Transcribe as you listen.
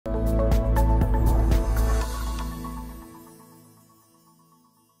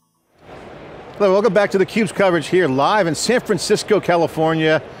Hello, welcome back to theCUBE's coverage here live in San Francisco,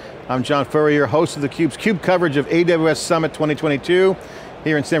 California. I'm John Furrier, host of theCUBE's CUBE coverage of AWS Summit 2022.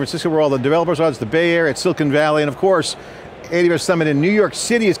 Here in San Francisco where all the developers are, it's the Bay Area, it's Silicon Valley, and of course, AWS Summit in New York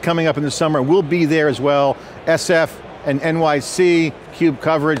City is coming up in the summer. We'll be there as well. SF and NYC, CUBE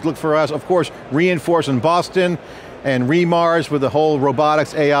coverage, look for us. Of course, Reinforce in Boston, and Remars with the whole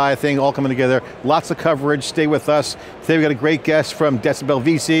robotics, AI thing all coming together. Lots of coverage, stay with us. Today we got a great guest from Decibel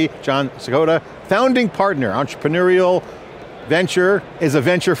VC, Jon Sakoda, founding partner, entrepreneurial venture, is a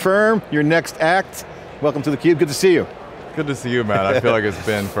venture firm, your next act. Welcome to theCUBE, good to see you. Good to see you, man. I feel like it's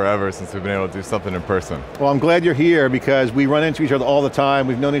been forever since we've been able to do something in person. Well, I'm glad you're here because we run into each other all the time.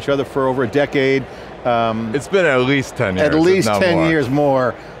 We've known each other for over a decade. It's been at least 10 years. At least 10 years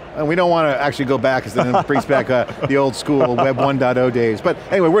more. And we don't want to actually go back because then it brings back the old school Web 1.0 days. But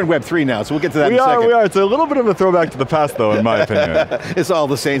anyway, we're in Web 3 now, so we'll get to that in a second. We are. It's a little bit of a throwback to the past though, in my opinion. It's all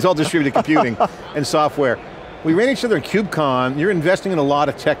the same. It's all distributed computing and software. We ran each other at KubeCon. You're investing in a lot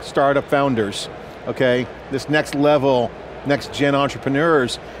of tech startup founders, okay? This next level, next gen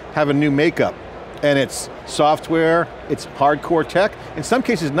entrepreneurs have a new makeup. And it's software, it's hardcore tech. In some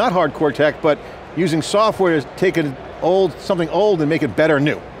cases, not hardcore tech, but using software to take something old and make it better and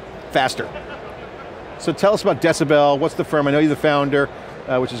new. Faster. So tell us about Decibel, what's the firm? I know you're the founder,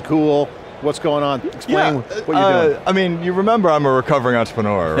 which is cool. What's going on? Explain what you're doing. I mean, you remember I'm a recovering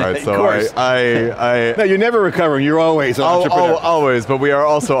entrepreneur, right? Of course. No, you're never recovering, you're always an entrepreneur. Always, but we are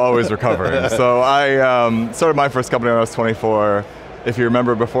also always recovering. So I started my first company when I was 24. If you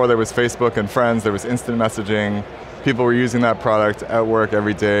remember, before there was Facebook and Friends, there was instant messaging. People were using that product at work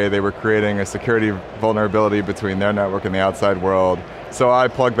every day. They were creating a security vulnerability between their network and the outside world. So I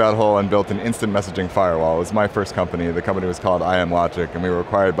plugged that hole and built an instant messaging firewall. It was my first company. The company was called IamLogic, and we were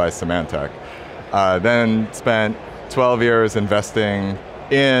acquired by Symantec. Then spent 12 years investing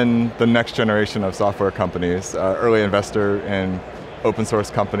in the next generation of software companies, early investor in open source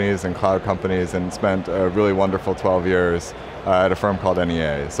companies and cloud companies, and spent a really wonderful 12 years at a firm called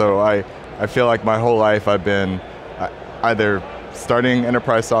NEA. So I feel like my whole life I've been either starting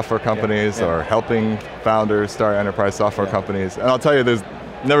enterprise software companies or helping founders start enterprise software companies. And I'll tell you, there's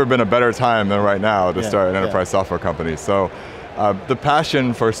never been a better time than right now to start an enterprise software company. So the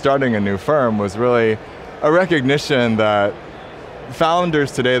passion for starting a new firm was really a recognition that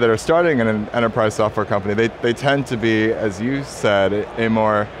founders today that are starting an enterprise software company, they tend to be, as you said, a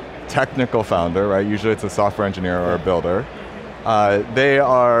more technical founder, right? Usually it's a software engineer or a builder. They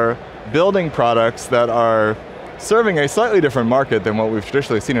are building products that are serving a slightly different market than what we've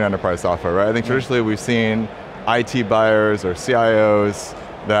traditionally seen in enterprise software, right? I think traditionally we've seen IT buyers or CIOs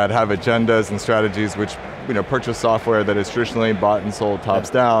that have agendas and strategies which purchase software that is traditionally bought and sold tops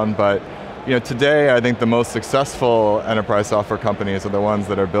down, but today I think the most successful enterprise software companies are the ones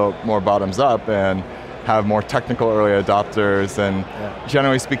that are built more bottoms up and have more technical early adopters, and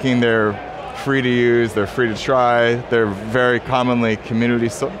generally speaking they're free to use, they're free to try, they're very commonly community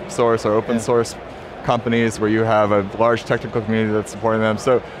source or open source companies where you have a large technical community that's supporting them.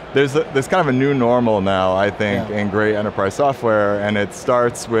 So there's kind of a new normal now, I think, in great enterprise software, and it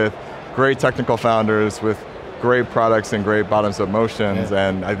starts with great technical founders with great products and great bottoms-up motions,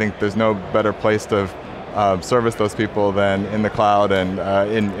 and I think there's no better place to service those people than in the cloud and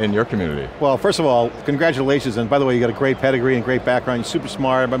in your community. Well, first of all, congratulations, and by the way, you got a great pedigree and great background, you're super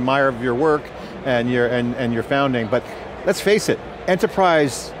smart, I admire of your work and your founding, but let's face it,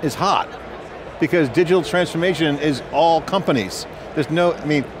 enterprise is hot. Because digital transformation is all companies. There's no,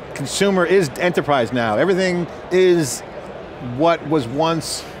 consumer is enterprise now. Everything is what was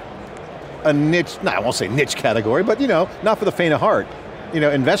once a niche, I won't say niche category, but not for the faint of heart,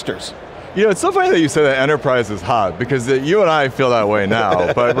 investors. It's so funny that you say that enterprise is hot, because you and I feel that way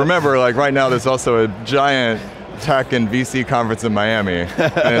now, but remember, like right now there's also a giant tech and VC conference in Miami,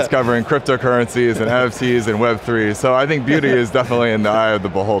 and it's covering cryptocurrencies and NFTs and Web3, so I think beauty is definitely in the eye of the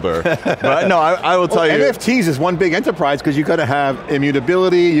beholder. But no, I will tell you. NFTs is one big enterprise because you got to have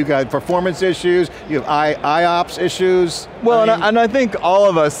immutability, you got performance issues, you have IOPS issues. Well, and I think all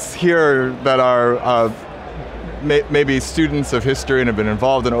of us here that are maybe students of history and have been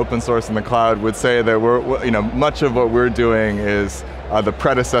involved in open source in the cloud would say that much of what we're doing is the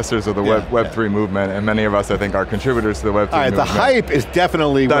predecessors of the Web3 movement, and many of us, I think, are contributors to the Web3 movement. The hype is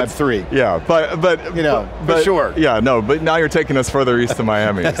definitely Web3. Yeah, but sure. Yeah, no, but now you're taking us further east to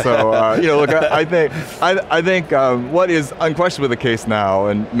Miami. So, look, I think what is unquestionably the case now,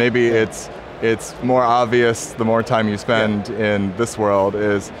 and maybe it's more obvious the more time you spend in this world,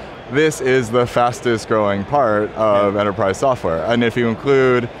 is this is the fastest growing part of enterprise software. And if you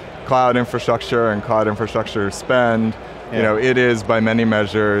include cloud infrastructure and cloud infrastructure spend, it is by many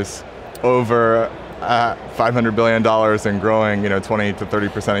measures over $500 billion and growing, 20 to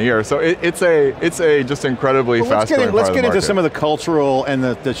 30% a year. So it's a just incredibly fast growing part of the market. Let's get into some of the cultural and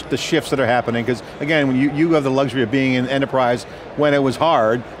the shifts that are happening, because again, when you have the luxury of being in enterprise when it was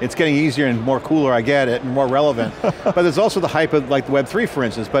hard, it's getting easier and more cooler, I get it, and more relevant. But there's also the hype of like Web3, for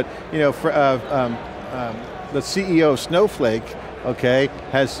instance. But the CEO of Snowflake, okay,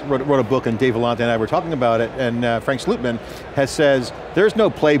 wrote a book, and Dave Vellante and I were talking about it, and Frank Slootman says, there's no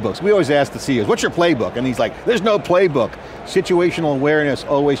playbooks. We always ask the CEOs, what's your playbook? And he's like, there's no playbook. Situational awareness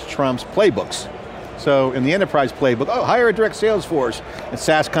always trumps playbooks. So in the enterprise playbook, hire a direct sales force, and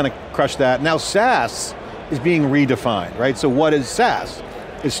SaaS kind of crushed that. Now SaaS is being redefined, right? So what is SaaS?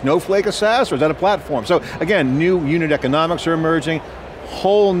 Is Snowflake a SaaS, or is that a platform? So again, new unit economics are emerging,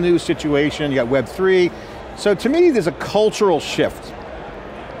 whole new situation, you got Web3. So to me, there's a cultural shift.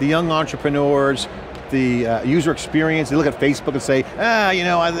 The young entrepreneurs, the user experience, they look at Facebook and say,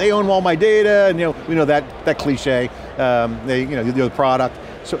 they own all my data, and we know that cliche, the product.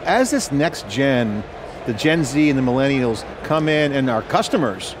 So as this next gen, the Gen Z and the millennials come in, and our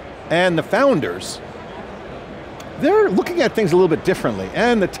customers and the founders, they're looking at things a little bit differently,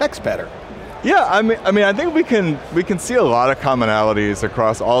 and the tech's better. Yeah, I mean, I think we can see a lot of commonalities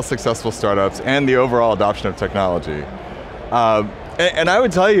across all successful startups and the overall adoption of technology. And I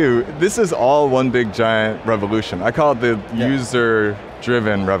would tell you, this is all one big giant revolution. I call it the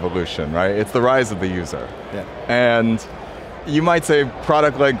user-driven revolution, right? It's the rise of the user. Yeah. And you might say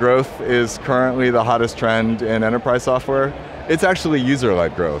product-led growth is currently the hottest trend in enterprise software. It's actually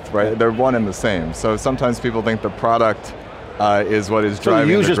user-led growth, right? Yeah. They're one and the same. So sometimes people think the product is what is driving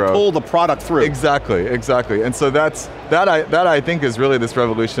the growth. So the users pull the product through. Exactly. And so that I think is really this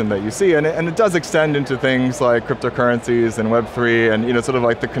revolution that you see, and it does extend into things like cryptocurrencies and Web3, and sort of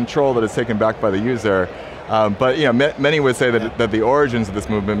like the control that is taken back by the user. But many would say that the origins of this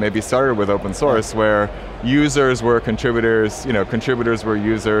movement maybe started with open source, where users were contributors, contributors were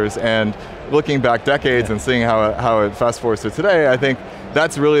users, and looking back decades and seeing how it fast forwards to today, I think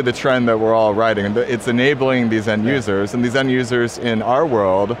that's really the trend that we're all riding. And it's enabling these end users, and these end users in our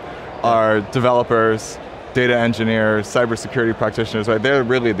world are developers, data engineers, cybersecurity practitioners, right? They're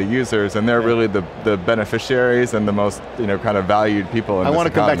really the users, and they're really the beneficiaries and the most kind of valued people in this economy. I want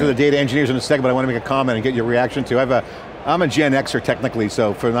to come back to the data engineers in a second, but I want to make a comment and get your reaction to. I'm a Gen Xer technically,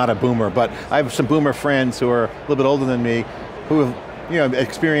 so not a boomer, but I have some boomer friends who are a little bit older than me, who have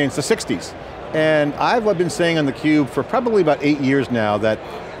experienced the 60s. And I've been saying on theCUBE for probably about 8 years now that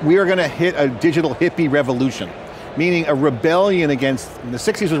we are going to hit a digital hippie revolution. Meaning a rebellion against, the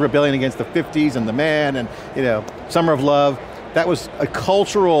 60s was rebellion against the 50s and the man and Summer of Love. That was a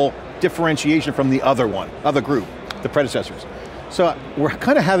cultural differentiation from the other group, the predecessors. So we're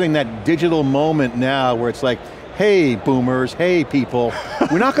kind of having that digital moment now where it's like, hey boomers, hey people,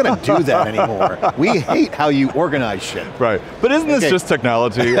 we're not going to do that anymore. We hate how you organize shit. Right, but isn't this just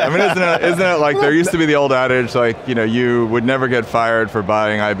technology? I mean, isn't it like there used to be the old adage, like, you would never get fired for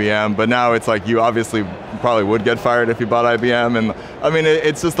buying IBM, but now it's like you obviously probably would get fired if you bought IBM, and I mean,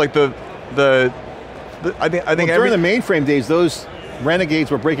 it's just like I think during the mainframe days, those renegades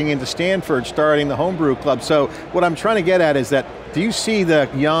were breaking into Stanford, starting the homebrew club. So what I'm trying to get at is that, do you see the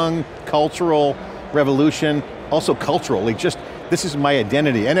young cultural revolution, also culturally, this is my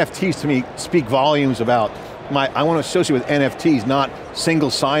identity. NFTs to me speak volumes about I want to associate with NFTs, not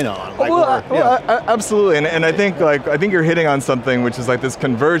single sign-on. Absolutely, and I think you're hitting on something which is like this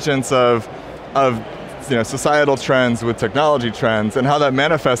convergence of societal trends with technology trends, and how that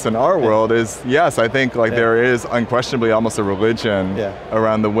manifests in our world is, yes, I think there is unquestionably almost a religion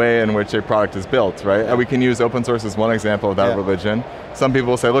around the way in which a product is built, right? And we can use open source as one example of that religion. Some people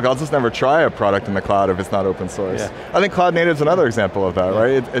will say, look, I'll just never try a product in the cloud if it's not open source. I think cloud native is another example of that,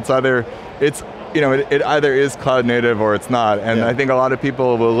 right? It either is cloud native or it's not, and I think a lot of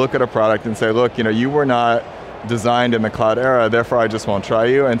people will look at a product and say, look, you were not designed in the cloud era, therefore I just won't try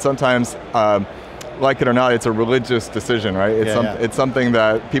you, and sometimes, like it or not, it's a religious decision, right? It's something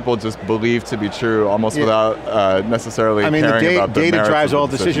that people just believe to be true, almost without necessarily caring about the merits of the data drives all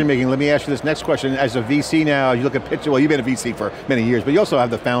decision making. Let me ask you this next question. As a VC now, you look at pitch, well, you've been a VC for many years, but you also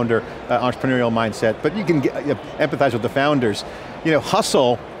have the founder entrepreneurial mindset, but you can empathize with the founders.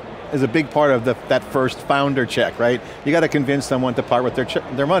 Hustle is a big part of that first founder check, right? You got to convince someone to part with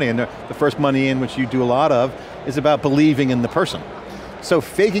their money, and the first money in, which you do a lot of, is about believing in the person. So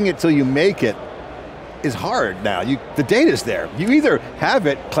faking it till you make it is hard now. The data's there. You either have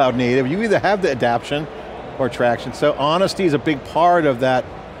it cloud native, you either have the adaption or traction. So honesty is a big part of that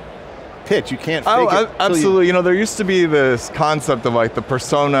pitch. You can't fake it. Absolutely. You know, there used to be this concept of like the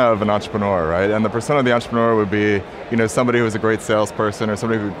persona of an entrepreneur, right? And the persona of the entrepreneur would be, you know, somebody who was a great salesperson or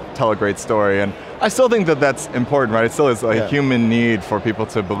somebody who would tell a great story. And I still think that that's important, right? It still is a human need for people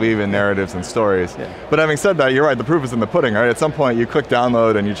to believe in narratives and stories. Yeah. But having said that, you're right, the proof is in the pudding, right? At some point you click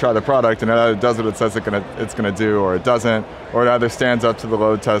download and you try the product and it either does what it says it's going to do or it doesn't, or it either stands up to the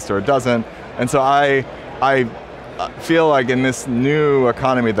load test or it doesn't. And so I feel like in this new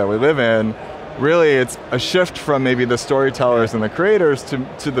economy that we live in, really it's a shift from maybe the storytellers and the creators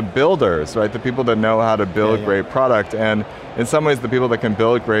to the builders, right? The people that know how to build great product. And in some ways the people that can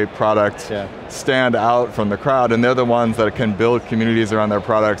build great product stand out from the crowd, and they're the ones that can build communities around their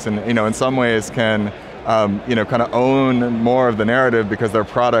products and, you know, in some ways can you know, kind of own more of the narrative because their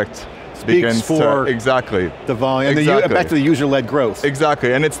product begins for exactly the volume, and back to the user-led growth.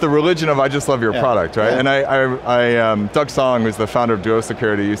 Exactly, and it's the religion of I just love your product, right? And I Doug Song, who's the founder of Duo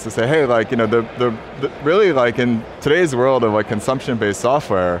Security, used to say, hey, like, you know, the really like in today's world of like consumption-based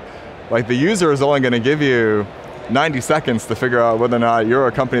software, like the user is only going to give you 90 seconds to figure out whether or not you're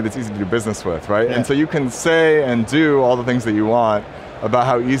a company that's easy to do business with, right? And so you can say and do all the things that you want about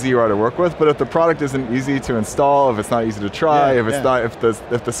how easy you are to work with, but if the product isn't easy to install, if it's not easy to try, if it's not, if the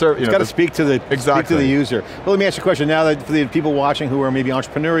service, you know, it's got to speak to the user. Well, let me ask you a question now that for the people watching who are maybe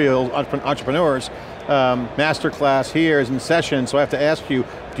entrepreneurs, masterclass here is in session, so I have to ask you,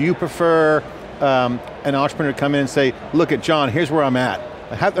 do you prefer an entrepreneur to come in and say, look at John, here's where I'm at.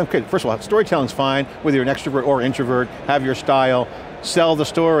 Okay, first of all, storytelling's fine, whether you're an extrovert or introvert, have your style, sell the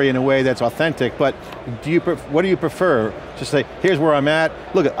story in a way that's authentic, but what do you prefer? Just say, here's where I'm at,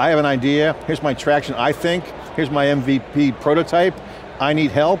 look, I have an idea, here's my traction, I think, here's my MVP prototype, I need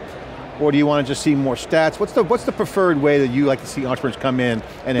help, or do you want to just see more stats? What's the preferred way that you like to see entrepreneurs come in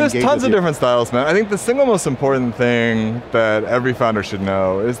and engage with you? There's tons of different styles, man. I think the single most important thing that every founder should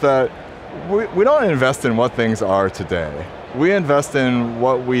know is that we don't invest in what things are today. We invest in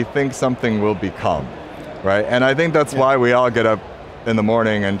what we think something will become, right? And I think that's why we all get up in the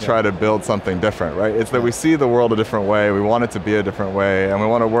morning and try to build something different, right? It's that we see the world a different way, we want it to be a different way, and we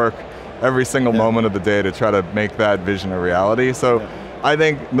want to work every single moment of the day to try to make that vision a reality. So I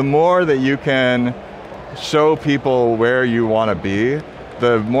think the more that you can show people where you want to be,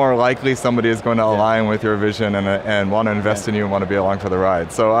 the more likely somebody is going to align with your vision and want to invest in you and want to be along for the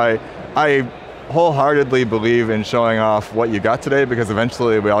ride. So I wholeheartedly believe in showing off what you got today, because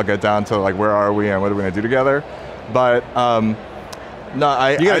eventually we all get down to like, where are we and what are we going to do together? But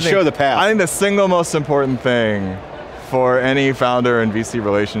no, you got to show the path. I think the single most important thing for any founder and VC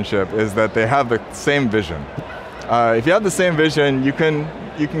relationship is that they have the same vision. If you have the same vision, you can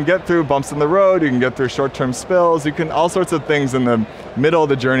get through bumps in the road, you can get through short-term spills, all sorts of things in the middle of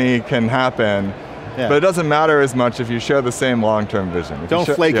the journey can happen. But it doesn't matter as much if you share the same long-term vision. Don't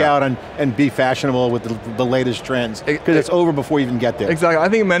flake out and be fashionable with the latest trends, because it's over before you even get there. Exactly. I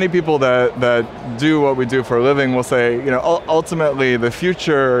think many people that do what we do for a living will say, you know, ultimately the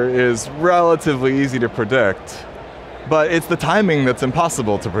future is relatively easy to predict, but it's the timing that's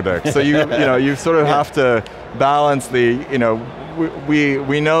impossible to predict. So you sort of have to balance the, you know,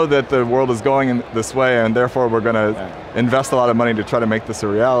 we know that the world is going in this way, and therefore we're going to invest a lot of money to try to make this a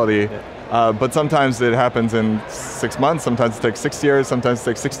reality. But sometimes it happens in 6 months, sometimes it takes 6 years, sometimes it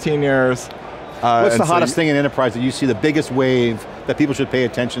takes 16 years. What's the hottest thing in enterprise that you see, the biggest wave that people should pay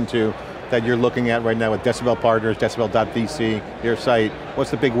attention to, that you're looking at right now with Decibel Partners, Decibel.vc, your site?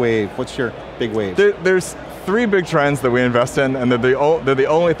 What's the big wave? What's your big wave? There's 3 big trends that we invest in, and they're the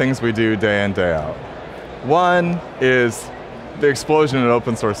only things we do day in, day out. One is the explosion in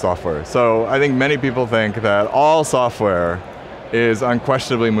open source software. So I think many people think that all software is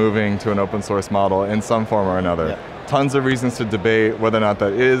unquestionably moving to an open source model in some form or another. Tons of reasons to debate whether or not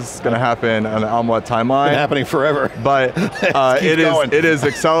that is going to happen and on what timeline. It's been happening forever. But it is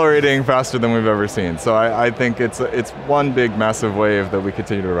accelerating faster than we've ever seen. So I think it's one big massive wave that we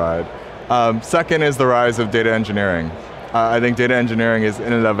continue to ride. Second is the rise of data engineering. I think data engineering is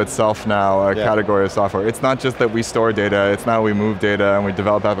in and of itself now a category of software. It's not just that we store data, it's now we move data and we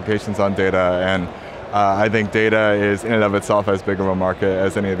develop applications on data, and I think data is in and of itself as big of a market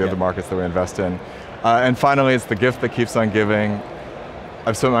as any of the other markets that we invest in. And finally, it's the gift that keeps on giving.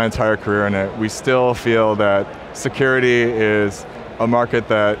 I've spent my entire career in it. We still feel that security is a market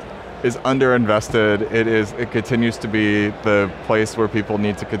that is underinvested. It continues to be the place where people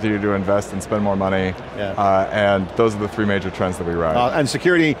need to continue to invest and spend more money. And those are the 3 major trends that we ride. And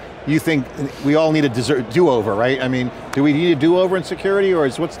security, you think we all need a do-over, right? I mean, do we need a do-over in security, or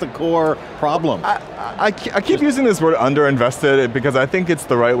what's the core problem? I keep using this word underinvested because I think it's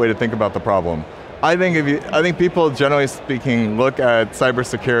the right way to think about the problem. I think people, generally speaking, look at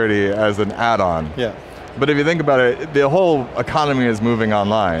cybersecurity as an add-on. Yeah. But if you think about it, the whole economy is moving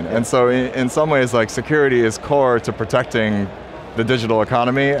online. And so in some ways, like, security is core to protecting the digital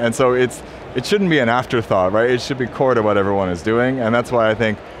economy. And so it shouldn't be an afterthought, right? It should be core to what everyone is doing. And that's why I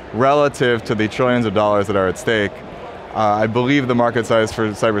think relative to the trillions of dollars that are at stake, I believe the market size for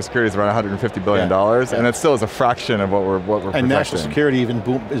cybersecurity is around $150 billion, and it still is a fraction of what we're protecting. And national security even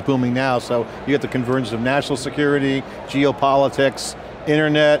is booming now, so you get the convergence of national security, geopolitics,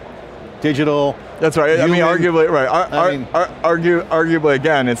 internet, digital. That's right, I mean, arguably, right. Arguably,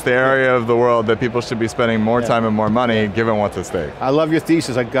 again, it's the area of the world that people should be spending more time and more money given what's at stake. I love your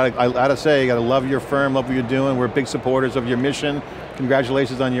thesis. I gotta say, you gotta love your firm, love what you're doing. We're big supporters of your mission.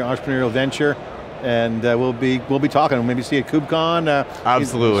 Congratulations on your entrepreneurial venture. And we'll be talking. We'll maybe see at KubeCon.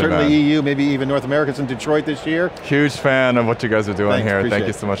 Absolutely, certainly man. EU, maybe even North Americans in Detroit this year. Huge fan of what you guys are doing here. Thank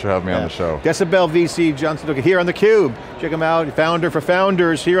you so much for having me on the show. Decibel VC, Jon Sakoda here on theCUBE. Check him out, founder for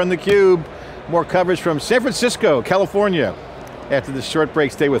founders here on theCUBE. More coverage from San Francisco, California. After this short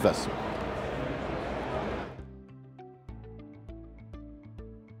break, stay with us.